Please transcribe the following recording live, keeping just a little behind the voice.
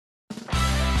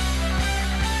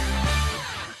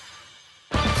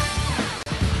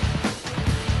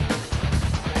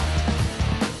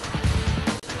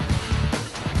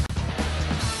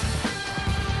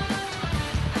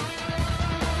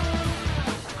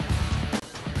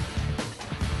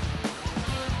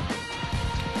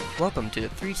Welcome to the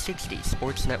 360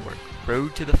 Sports Network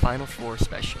Road to the Final Four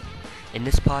special. In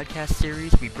this podcast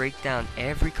series, we break down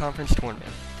every conference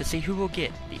tournament to see who will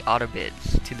get the auto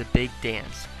bids to the big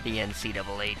dance, the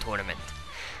NCAA tournament.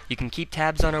 You can keep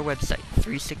tabs on our website,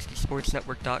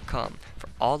 360sportsnetwork.com, for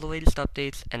all the latest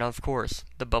updates and, of course,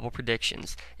 the bubble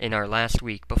predictions in our last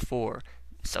week before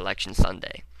Selection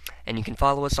Sunday. And you can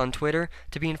follow us on Twitter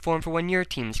to be informed for when your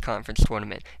team's conference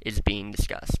tournament is being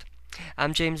discussed.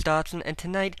 I'm James Dotson, and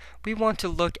tonight we want to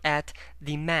look at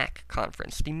the MAC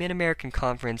conference. The Mid-American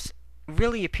Conference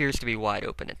really appears to be wide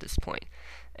open at this point.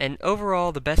 And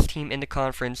overall, the best team in the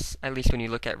conference, at least when you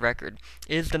look at record,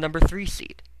 is the number 3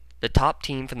 seed. The top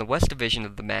team from the West Division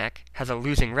of the MAC has a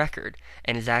losing record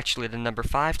and is actually the number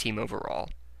 5 team overall,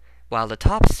 while the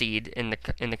top seed in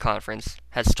the conference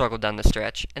has struggled down the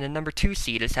stretch, and the number 2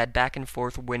 seed has had back and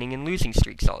forth winning and losing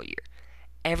streaks all year.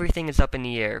 Everything is up in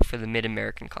the air for the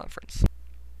Mid-American Conference.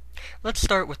 Let's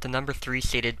start with the number 3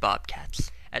 seeded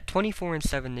Bobcats. At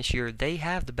 24-7 this year, they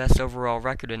have the best overall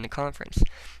record in the conference.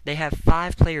 They have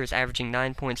 5 players averaging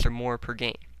 9 points or more per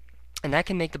game. And that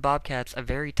can make the Bobcats a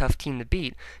very tough team to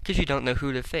beat because you don't know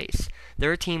who to face.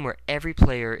 They're a team where every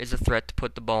player is a threat to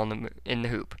put the ball in the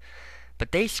hoop.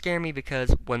 But they scare me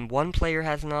because when one player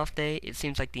has an off day, it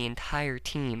seems like the entire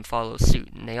team follows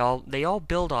suit, and they all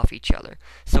build off each other.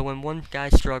 So when one guy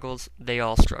struggles, they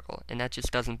all struggle, and that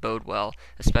just doesn't bode well,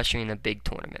 especially in a big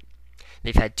tournament.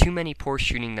 They've had too many poor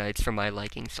shooting nights for my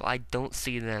liking, so I don't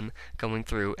see them going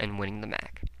through and winning the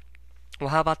MAC. Well,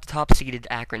 how about the top-seeded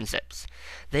Akron Zips?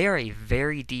 They are a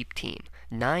very deep team.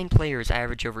 9 players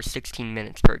average over 16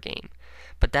 minutes per game.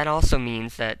 But that also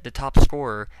means that the top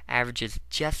scorer averages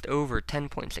just over 10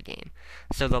 points a game.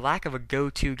 So the lack of a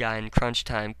go-to guy in crunch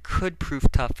time could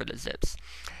prove tough for the Zips.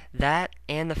 That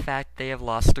and the fact they have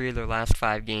lost 3 of their last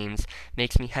 5 games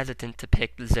makes me hesitant to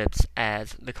pick the Zips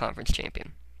as the conference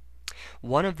champion.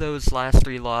 One of those last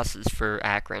 3 losses for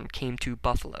Akron came to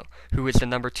Buffalo, who is the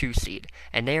number 2 seed,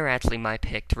 and they are actually my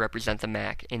pick to represent the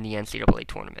MAC in the NCAA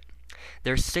tournament.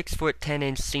 Their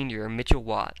 6'10" senior Mitchell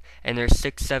Watt and their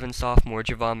 6'7" sophomore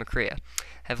Javon McCrea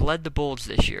have led the Bulls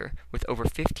this year with over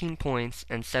 15 points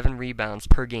and 7 rebounds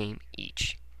per game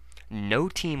each. No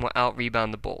team will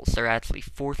out-rebound the Bulls. They're actually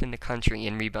 4th in the country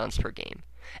in rebounds per game.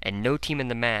 And no team in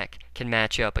the MAC can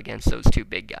match up against those 2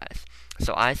 big guys.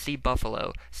 So I see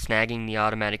Buffalo snagging the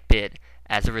automatic bid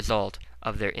as a result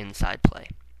of their inside play.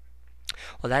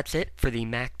 Well, that's it for the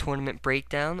MAC tournament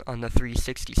breakdown on the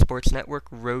 360 Sports Network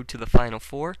Road to the Final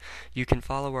Four. You can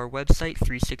follow our website,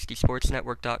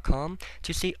 360sportsnetwork.com,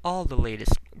 to see all the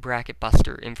latest bracket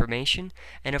buster information,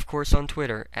 and of course on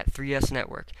Twitter at 3S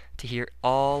Network to hear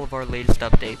all of our latest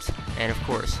updates, and of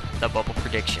course the bubble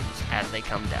predictions as they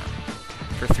come down.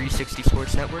 For 360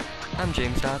 Sports Network, I'm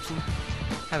James Dotson.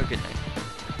 Have a good night.